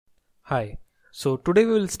Hi. So today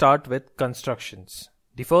we will start with constructions.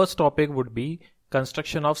 The first topic would be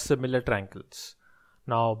construction of similar triangles.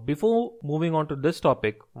 Now, before moving on to this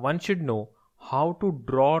topic, one should know how to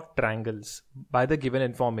draw triangles by the given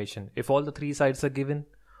information. If all the three sides are given,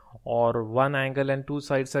 or one angle and two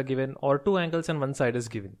sides are given, or two angles and one side is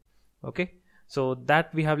given. Okay. So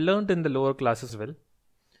that we have learned in the lower class as well.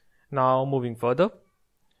 Now moving further,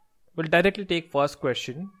 we'll directly take first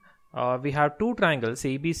question. We have two triangles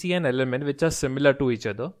ABC and LMN which are similar to each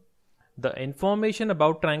other. The information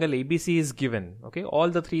about triangle ABC is given. Okay, all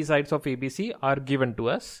the three sides of ABC are given to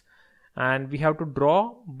us, and we have to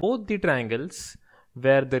draw both the triangles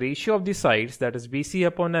where the ratio of the sides, that is BC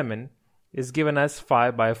upon MN, is given as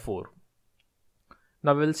 5/4.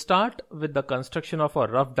 Now we'll start with the construction of a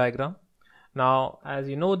rough diagram. Now, as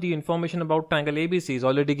you know, the information about triangle ABC is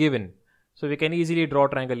already given. So we can easily draw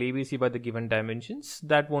triangle ABC by the given dimensions.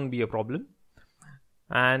 That won't be a problem.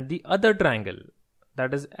 And the other triangle,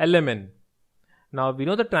 that is LMN. Now we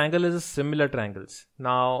know the triangle is similar triangles.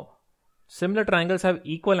 Now similar triangles have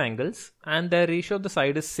equal angles and their ratio of the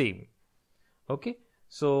side is same. Okay.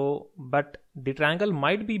 So, but the triangle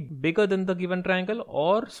might be bigger than the given triangle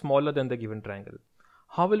or smaller than the given triangle.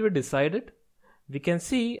 How will we decide it? We can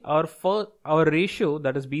see our ratio,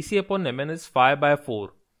 that is BC upon MN, is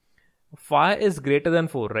 5/4. 5 is greater than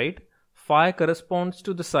 4, right? 5 corresponds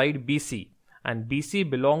to the side BC and BC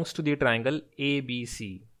belongs to the triangle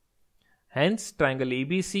ABC. Hence, triangle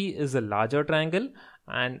ABC is a larger triangle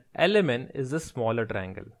and LMN is a smaller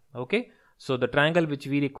triangle. Okay, so the triangle which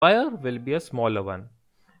we require will be a smaller one.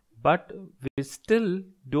 But we still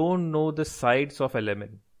don't know the sides of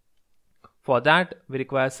LMN. For that, we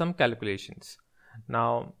require some calculations.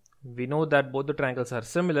 Now, we know that both the triangles are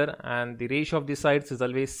similar and the ratio of the sides is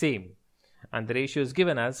always same. And the ratio is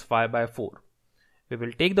given as 5/4. We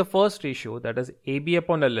will take the first ratio, that is AB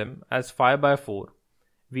upon LM, as 5/4.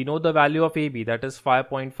 We know the value of AB, that is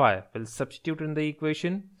 5.5. We'll substitute in the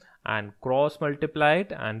equation and cross multiply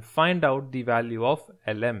it and find out the value of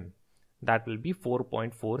LM. That will be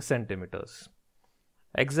 4.4 centimeters.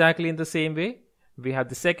 Exactly in the same way, we have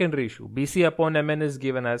the second ratio. BC upon MN is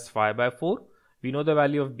given as 5/4. We know the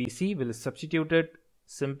value of BC. We'll substitute it,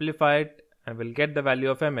 simplify it, and we'll get the value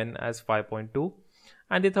of MN as 5.2.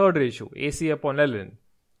 And the third ratio, AC upon LN.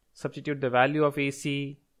 Substitute the value of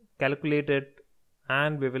AC, calculate it,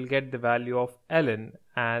 and we will get the value of LN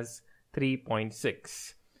as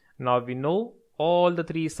 3.6. Now we know all the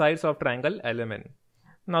three sides of triangle LMN.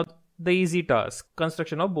 Now the easy task,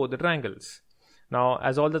 construction of both the triangles. Now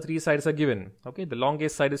as all the three sides are given, okay, the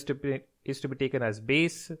longest side is to be taken as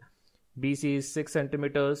base. BC is 6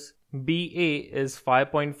 centimeters. BA is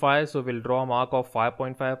 5.5, so we'll draw a mark of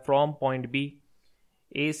 5.5 from point B.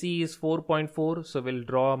 AC is 4.4, so we'll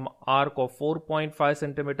draw an arc of 4.5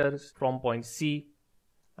 centimeters from point C,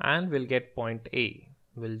 and we'll get point A.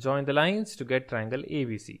 We'll join the lines to get triangle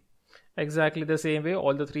ABC. Exactly the same way,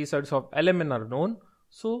 all the three sides of LMN are known,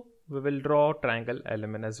 so we will draw triangle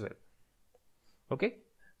LMN as well. Okay,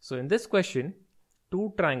 so in this question,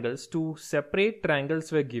 two separate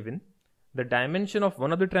triangles were given. The dimension of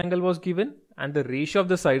one of the triangle was given and the ratio of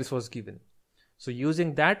the sides was given. So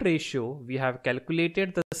using that ratio, we have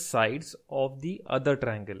calculated the sides of the other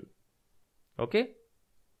triangle. Okay.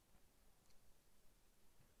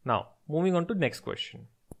 Now moving on to next question.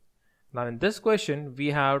 Now in this question,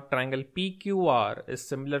 we have triangle PQR is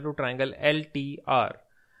similar to triangle LTR,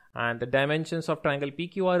 and the dimensions of triangle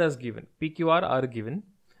PQR are given,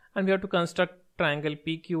 and we have to construct triangle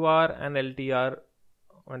PQR and LTR.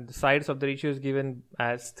 And the sides of the ratio is given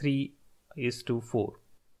as 3:4.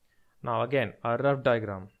 Now again, a rough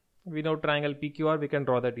diagram. We know triangle PQR, we can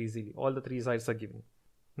draw that easily. All the three sides are given.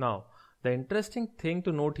 Now, the interesting thing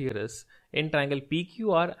to note here is, in triangle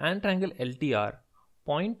PQR and triangle LTR,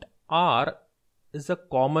 point R is a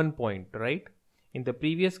common point, right? In the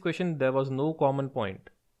previous question, there was no common point,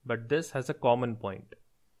 but this has a common point.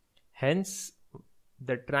 Hence,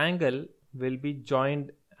 the triangle will be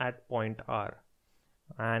joined at point R.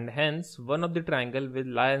 And hence one of the triangle will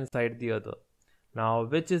lie inside the other. Now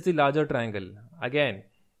which is the larger triangle? Again,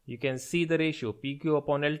 you can see the ratio PQ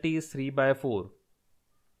upon LT is 3/4.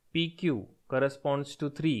 PQ corresponds to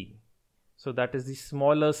 3. So that is the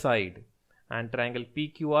smaller side, and triangle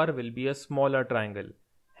PQR will be a smaller triangle.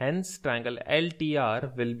 Hence triangle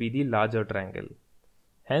LTR will be the larger triangle.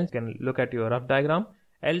 Hence you can look at your rough diagram.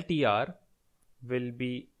 LTR will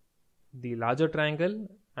be the larger triangle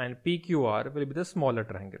and PQR will be the smaller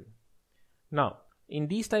triangle. Now, in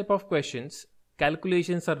these type of questions,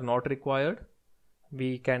 calculations are not required.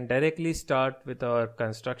 We can directly start with our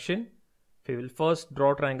construction. We will first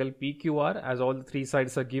draw triangle PQR as all the three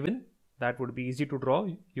sides are given. that would be easy to draw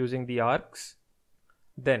using the arcs.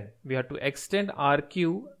 Then we have to extend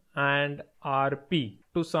RQ and RP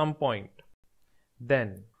to some point.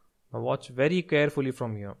 Then now watch very carefully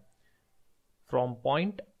from here. From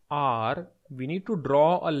point R, we need to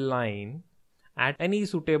draw a line at any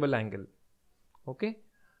suitable angle. Okay,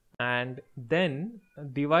 and then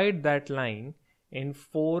divide that line in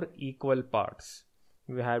 4 equal parts.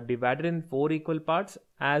 We have divided in 4 equal parts.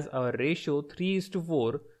 As our ratio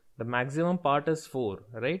 3:4, the maximum part is 4,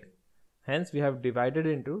 right? Hence we have divided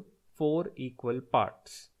into 4 equal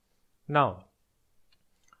parts. Now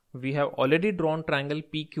we have already drawn triangle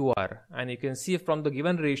PQR, and you can see from the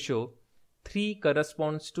given ratio 3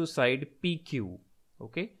 corresponds to side PQ.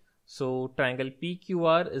 Okay, so triangle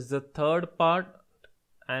PQR is the third part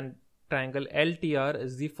and triangle LTR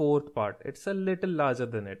is the fourth part. It's a little larger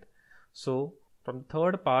than it. So from the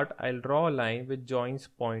third part, I'll draw a line which joins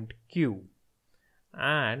point Q.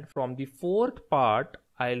 And from the fourth part,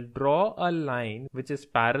 I'll draw a line which is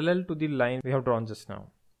parallel to the line we have drawn just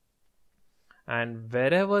now. And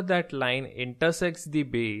wherever that line intersects the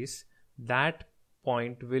base, that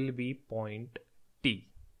point will be point T.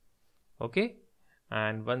 Okay?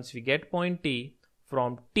 And once we get point T,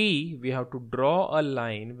 from T we have to draw a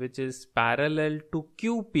line which is parallel to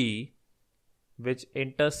QP, which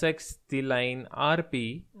intersects the line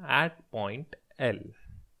RP at point L.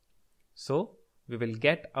 So we will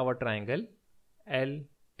get our triangle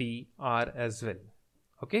LTR as well.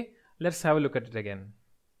 Okay, let's have a look at it again.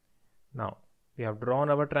 Now we have drawn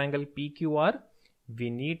our triangle PQR. We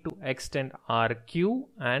need to extend RQ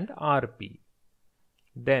and RP.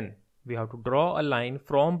 Then we have to draw a line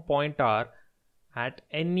from point R at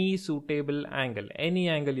any suitable angle, any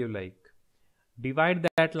angle you like. Divide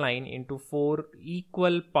that line into 4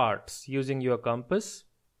 equal parts using your compass.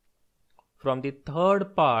 From the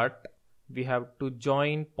third part, we have to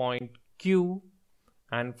join point Q,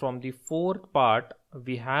 and from the fourth part,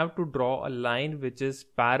 we have to draw a line which is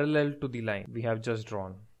parallel to the line we have just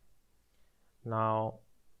drawn. Now,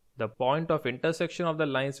 the point of intersection of the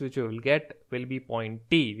lines which we will get will be point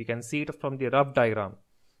T. We can see it from the rough diagram.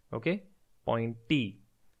 Okay, point T.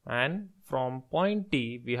 And from point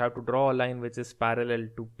T, we have to draw a line which is parallel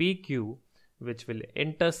to PQ, which will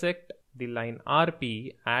intersect the line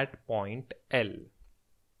RP at point L.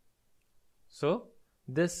 So,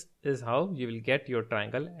 this is how you will get your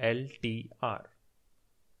triangle LTR.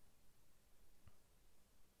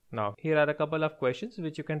 Now, here are a couple of questions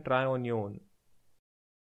which you can try on your own.